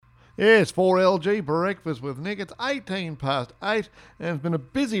Yes, 4LG Breakfast with Nick. It's 18 past 8 and it's been a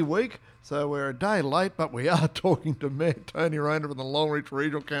busy week, so we're a day late, but we are talking to Mayor Tony Rayner from the Longreach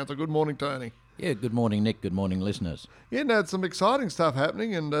Regional Council. Good morning, Tony. Yeah, good morning, Nick. Good morning, listeners. Yeah, no, it's some exciting stuff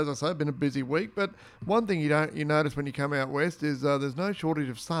happening, and as I say, it's been a busy week, but one thing you notice when you come out west is there's no shortage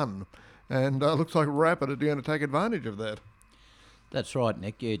of sun, and looks like RAPAD are going to take advantage of that. That's right,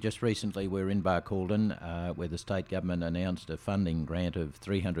 Nick. Yeah, just recently we were in Barcaldine where the state government announced a funding grant of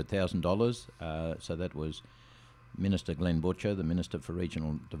 $300,000. So that was Minister Glenn Butcher, the Minister for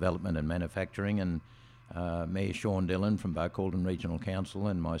Regional Development and Manufacturing, and Mayor Sean Dillon from Barcaldine Regional Council,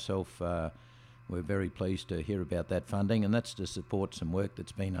 and myself. We're very pleased to hear about that funding, and that's to support some work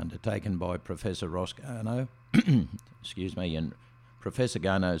that's been undertaken by Professor Ross Garno. Excuse me, and Professor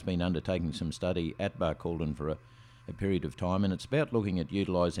Garno has been undertaking some study at Barcaldine for a period of time, and it's about looking at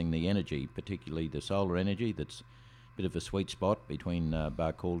utilising the energy, particularly the solar energy that's a bit of a sweet spot between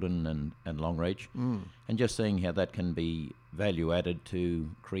Barcaldine and Longreach, and just seeing how that can be value added to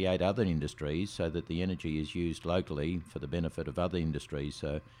create other industries so that the energy is used locally for the benefit of other industries.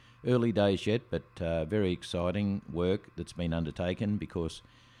 So early days yet, but very exciting work that's been undertaken, because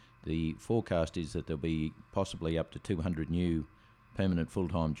the forecast is that there'll be possibly up to 200 new permanent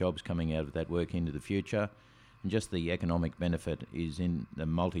full-time jobs coming out of that work into the future. And just the economic benefit is in the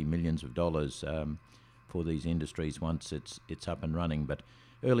multi-millions of dollars for these industries once it's up and running. But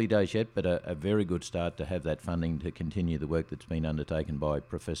early days yet, but a very good start to have that funding to continue the work that's been undertaken by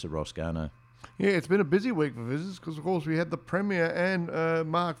Professor Ross Garno. Yeah, it's been a busy week for visitors because, of course, we had the Premier and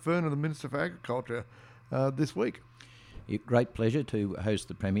Mark Furner, the Minister for Agriculture, this week. Yeah, great pleasure to host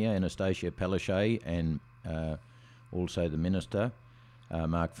the Premier, Annastacia, Palaszczuk, and also the Minister,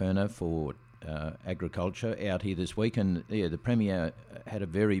 Mark Furner, for Agriculture out here this week. And yeah, the Premier had a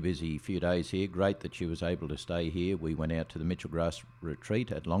very busy few days here. Great that she was able to stay here. We went out to the Mitchellgrass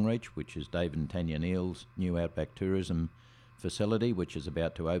Retreat at Longreach, which is David and Tanya Neal's new outback tourism facility, which is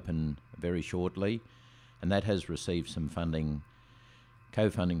about to open very shortly, and that has received some funding,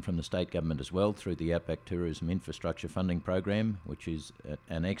 co-funding from the state government as well through the Outback Tourism Infrastructure Funding Program, which is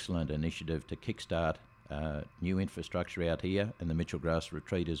an excellent initiative to kickstart new infrastructure out here, and the Mitchellgrass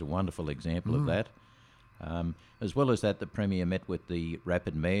Retreat is a wonderful example of that. As well as that, the Premier met with the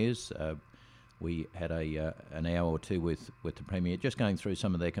RAPAD mayors. We had an hour or two with the Premier, just going through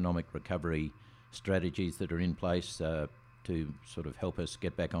some of the economic recovery strategies that are in place to sort of help us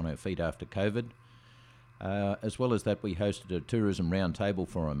get back on our feet after COVID. As well as that, we hosted a tourism roundtable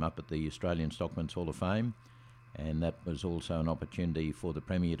forum up at the Australian Stockman's Hall of Fame, and that was also an opportunity for the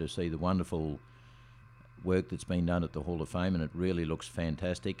Premier to see the wonderful work that's been done at the Hall of Fame, and it really looks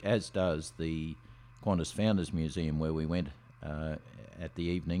fantastic, as does the Qantas Founders Museum, where we went at the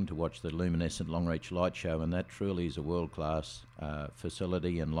evening to watch the luminescent Longreach light show, and that truly is a world-class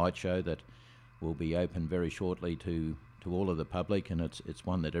facility and light show that will be open very shortly to all of the public, and it's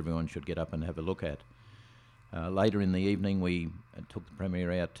one that everyone should get up and have a look at. Later in the evening, we took the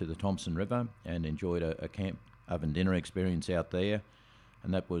Premier out to the Thompson River and enjoyed a camp oven dinner experience out there,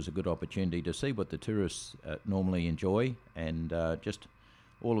 and that was a good opportunity to see what the tourists normally enjoy, and just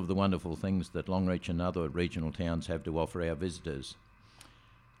all of the wonderful things that Longreach and other regional towns have to offer our visitors.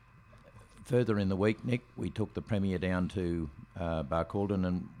 Further in the week, Nick, we took the Premier down to Barcaldine,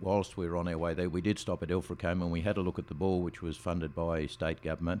 and whilst we were on our way there, we did stop at Ilfracombe and we had a look at the bore, which was funded by state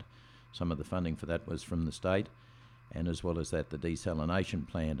government. Some of the funding for that was from the state, and as well as that, the desalination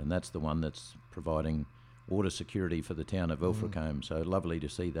plant, and that's the one that's providing water security for the town of Ilfracombe. So lovely to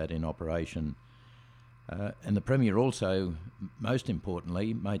see that in operation. And the Premier also, most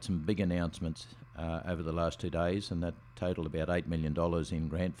importantly, made some big announcements over the last 2 days, and that totaled about $8 million in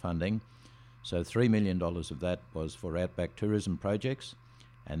grant funding. So $3 million of that was for outback tourism projects,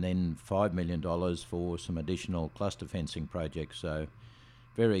 and then $5 million for some additional cluster fencing projects. So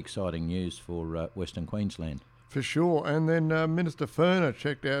very exciting news for Western Queensland. For sure. And then Minister Furner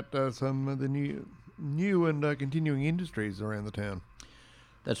checked out some of the new and continuing industries around the town.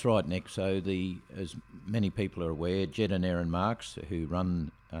 That's right, Nick. So as many people are aware, Jed and Aaron Marks, who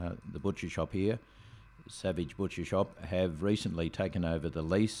run the butcher shop here, Savage Butcher Shop, have recently taken over the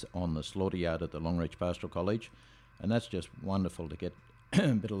lease on the slaughter yard at the Longreach Pastoral College, and that's just wonderful to get a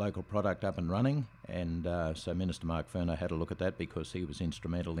bit of local product up and running. And so Minister Mark Furner had a look at that, because he was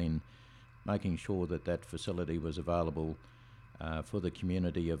instrumental in making sure that that facility was available for the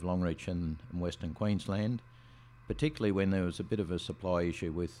community of Longreach and Western Queensland, particularly when there was a bit of a supply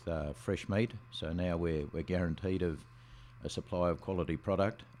issue with fresh meat. So now we're guaranteed of a supply of quality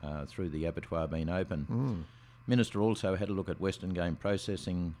product through the abattoir being open. Minister also had a look at Western Game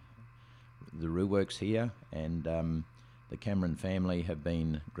Processing, the Roo Works here, and the Cameron family have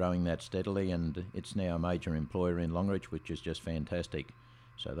been growing that steadily, and it's now a major employer in Longreach, which is just fantastic.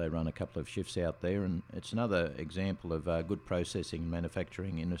 So they run a couple of shifts out there, and it's another example of good processing and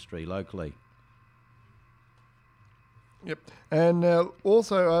manufacturing industry locally. Yep. And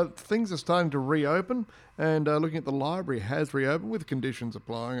also things are starting to reopen, and looking at the library has reopened with conditions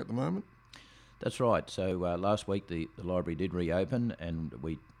applying at the moment. That's right. So last week the library did reopen, and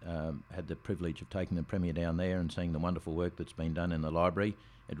we had the privilege of taking the Premier down there and seeing the wonderful work that's been done in the library.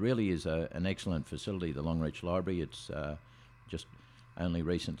 It really is an excellent facility, the Longreach Library. It's just only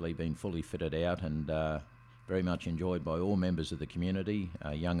recently been fully fitted out, and very much enjoyed by all members of the community,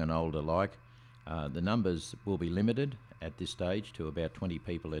 young and old alike. The numbers will be limited at this stage to about 20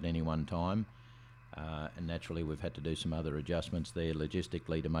 people at any one time. And naturally we've had to do some other adjustments there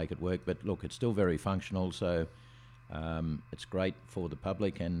logistically to make it work. But look, it's still very functional, so it's great for the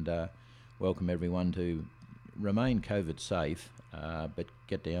public, and welcome everyone to remain COVID safe, but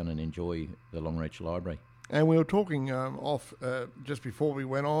get down and enjoy the Longreach Library. And we were talking off just before we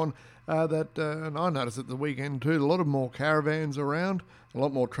went on and I noticed at the weekend too, a lot of more caravans around, a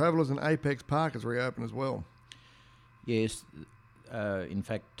lot more travellers, and Apex Park has reopened as well. Yes. In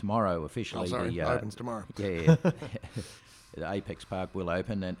fact, tomorrow officially. Opens tomorrow. Yeah, the Apex Park will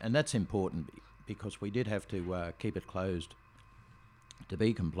open, and that's important because we did have to keep it closed to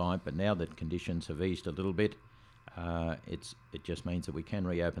be compliant. But now that conditions have eased a little bit, it just means that we can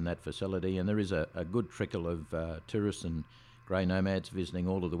reopen that facility, and there is a good trickle of tourists and grey nomads visiting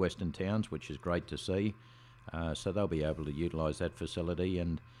all of the western towns, which is great to see. So they'll be able to utilise that facility,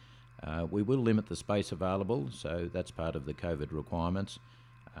 and we will limit the space available, so that's part of the COVID requirements.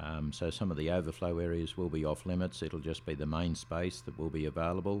 So some of the overflow areas will be off limits. It'll just be the main space that will be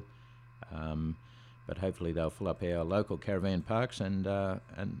available. But hopefully they'll fill up our local caravan parks and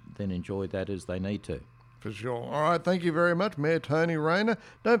then enjoy that as they need to. For sure. All right, thank you very much, Mayor Tony Rayner.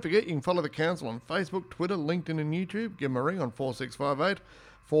 Don't forget, you can follow the council on Facebook, Twitter, LinkedIn and YouTube. Give them a ring on 4658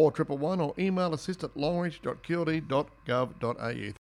 4111 or email assist@longreach.qld.gov.au.